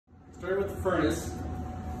Starting with the furnace,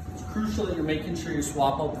 it's crucial that you're making sure you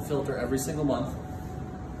swap out the filter every single month.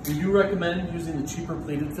 We do recommend using the cheaper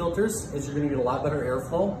pleated filters, as you're going to get a lot better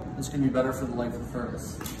airflow. It's going to be better for the life of the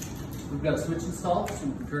furnace. We've got a switch installed so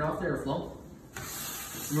we can turn off the airflow.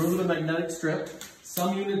 Remove the magnetic strip.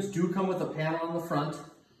 Some units do come with a panel on the front.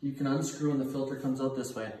 You can unscrew and the filter comes out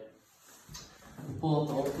this way. Pull out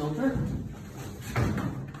the old filter.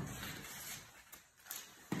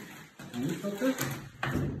 New filter.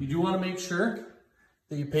 You do want to make sure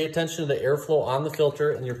that you pay attention to the airflow on the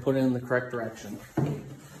filter and you're putting it in the correct direction.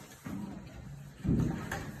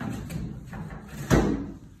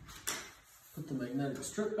 Put the magnetic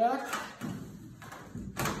strip back.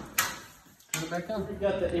 Turn it back on. We've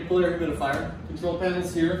got the Aprilaire humidifier. Control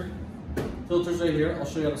panels here. Filters right here. I'll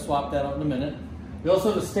show you how to swap that out in a minute. We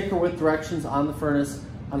also have a sticker with directions on the furnace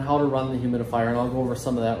on how to run the humidifier, and I'll go over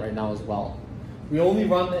some of that right now as well. We only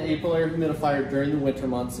run the Aprilaire humidifier during the winter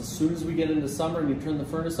months. As soon as we get into summer and you turn the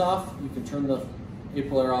furnace off, you can turn the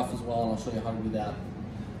Aprilaire off as well, and I'll show you how to do that.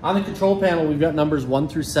 On the control panel, we've got numbers 1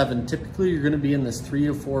 through 7. Typically, you're going to be in this 3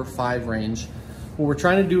 to 4 or 5 range. What we're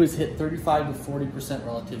trying to do is hit 35 to 40%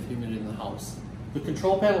 relative humidity in the house. The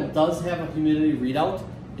control panel does have a humidity readout.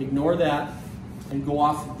 Ignore that and go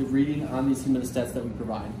off the reading on these humidistats that we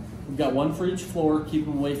provide. We've got one for each floor, keep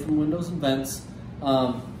them away from windows and vents.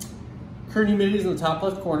 Current humidity is in the top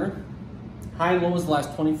left corner. High and low is the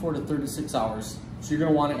last 24 to 36 hours. So you're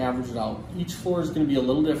going to want to average it out. Each floor is going to be a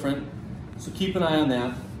little different, so keep an eye on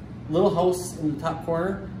that. Little house in the top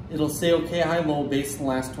corner, it'll say okay, high, low based on the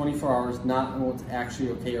last 24 hours, not on what's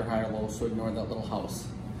actually okay or high or low, so ignore that little house.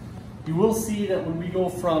 You will see that when we go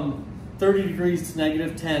from 30 degrees to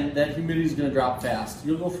 -10, that humidity is going to drop fast.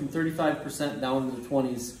 You'll go from 35% down to the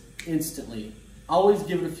 20s instantly. Always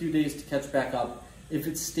give it a few days to catch back up. If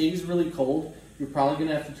it stays really cold, you're probably going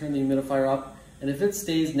to have to turn the humidifier up. And if it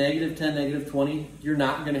stays -10, -20, you're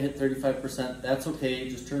not going to hit 35%. That's okay.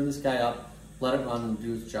 Just turn this guy up, let it run and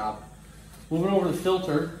do its job. Moving over to the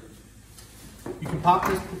filter, you can pop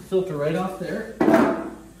this filter right off there.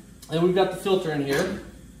 And we've got the filter in here.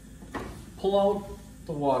 Pull out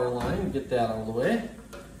the water line and get that out of the way.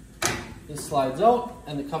 This slides out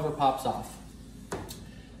and the cover pops off.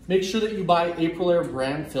 Make sure that you buy Aprilaire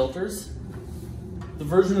brand filters. The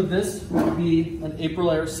version of this would be an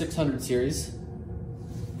Aprilaire 600 series.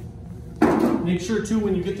 Make sure too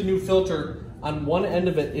when you get the new filter, on one end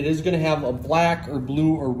of it, it is going to have a black or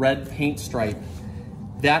blue or red paint stripe.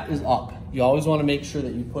 That is up. You always want to make sure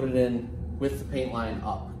that you put it in with the paint line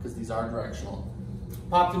up because these are directional.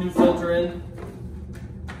 Pop the new filter in.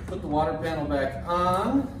 Put the water panel back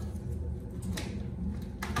on.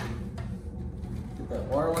 Get that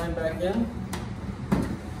water line back in.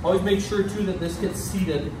 Always make sure too that this gets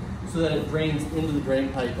seated so that it drains into the drain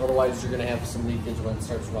pipe, otherwise you're going to have some leakage when it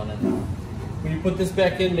starts running. When you put this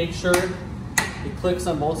back in, make sure it clicks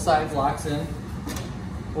on both sides, locks in.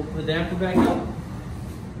 Open the damper back up.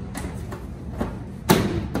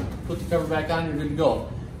 Put the cover back on, you're good to go.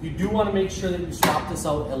 You do want to make sure that you swap this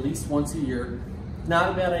out at least once a year. Not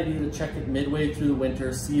a bad idea to check it midway through the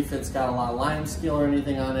winter, see if it's got a lot of lime scale or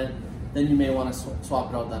anything on it. Then you may want to swap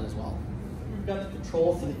it out then as well. We've got the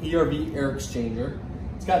control for the ERB air exchanger.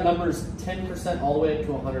 It's got numbers 10% all the way up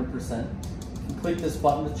to 100%. You can click this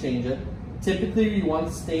button to change it. Typically you want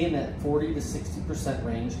to stay in that 40 to 60%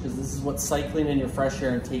 range because this is what's cycling in your fresh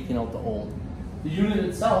air and taking out the old. The unit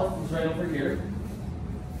itself is right over here.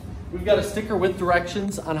 We've got a sticker with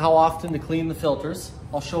directions on how often to clean the filters.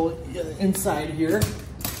 I'll show you inside here.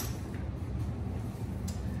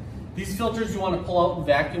 These filters you want to pull out and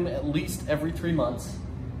vacuum at least every 3 months.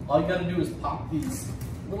 All you got to do is pop these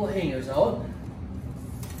little hangers out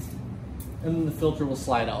and then the filter will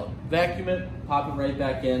slide out. Vacuum it, pop it right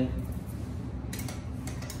back in.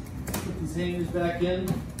 Put these hangers back in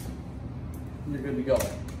and you're good to go.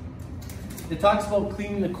 It talks about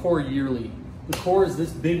cleaning the core yearly. The core is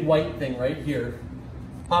this big white thing right here.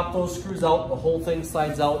 Pop those screws out, the whole thing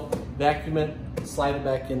slides out, vacuum it, slide it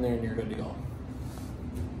back in there and you're good to go.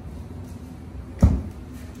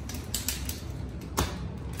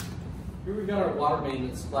 Here we've got our water main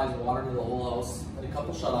that supplies water to the whole house and a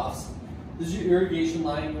couple shutoffs. This is your irrigation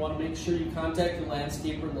line. You want to make sure you contact your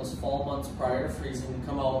landscaper in those fall months prior to freezing to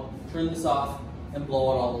come out, turn this off, and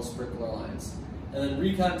blow out all those sprinkler lines. And then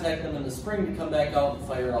recontact them in the spring to come back out and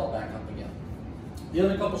fire it all back up again. The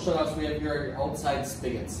other couple shutoffs we have here are your outside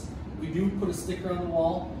spigots. We do put a sticker on the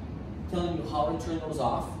wall telling you how to turn those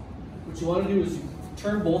off. What you want to do is you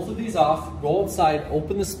turn both of these off, go outside,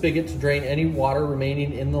 open the spigot to drain any water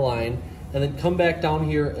remaining in the line, and then come back down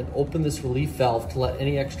here and open this relief valve to let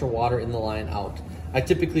any extra water in the line out. I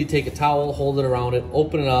typically take a towel, hold it around it,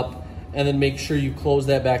 open it up, and then make sure you close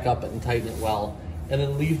that back up and tighten it well. And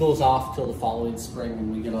then leave those off till the following spring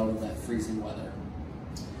when we get out of that freezing weather.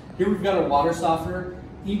 Here we've got our water softener.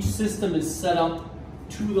 Each system is set up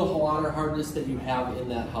to the water hardness that you have in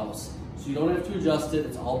that house. So you don't have to adjust it,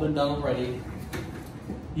 it's all been done already.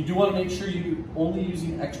 You do want to make sure you're only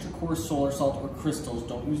using extra coarse solar salt or crystals.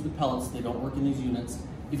 Don't use the pellets, they don't work in these units.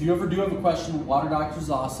 If you ever do have a question, Water Doctor's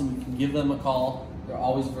awesome. You can give them a call. They're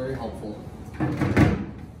always very helpful.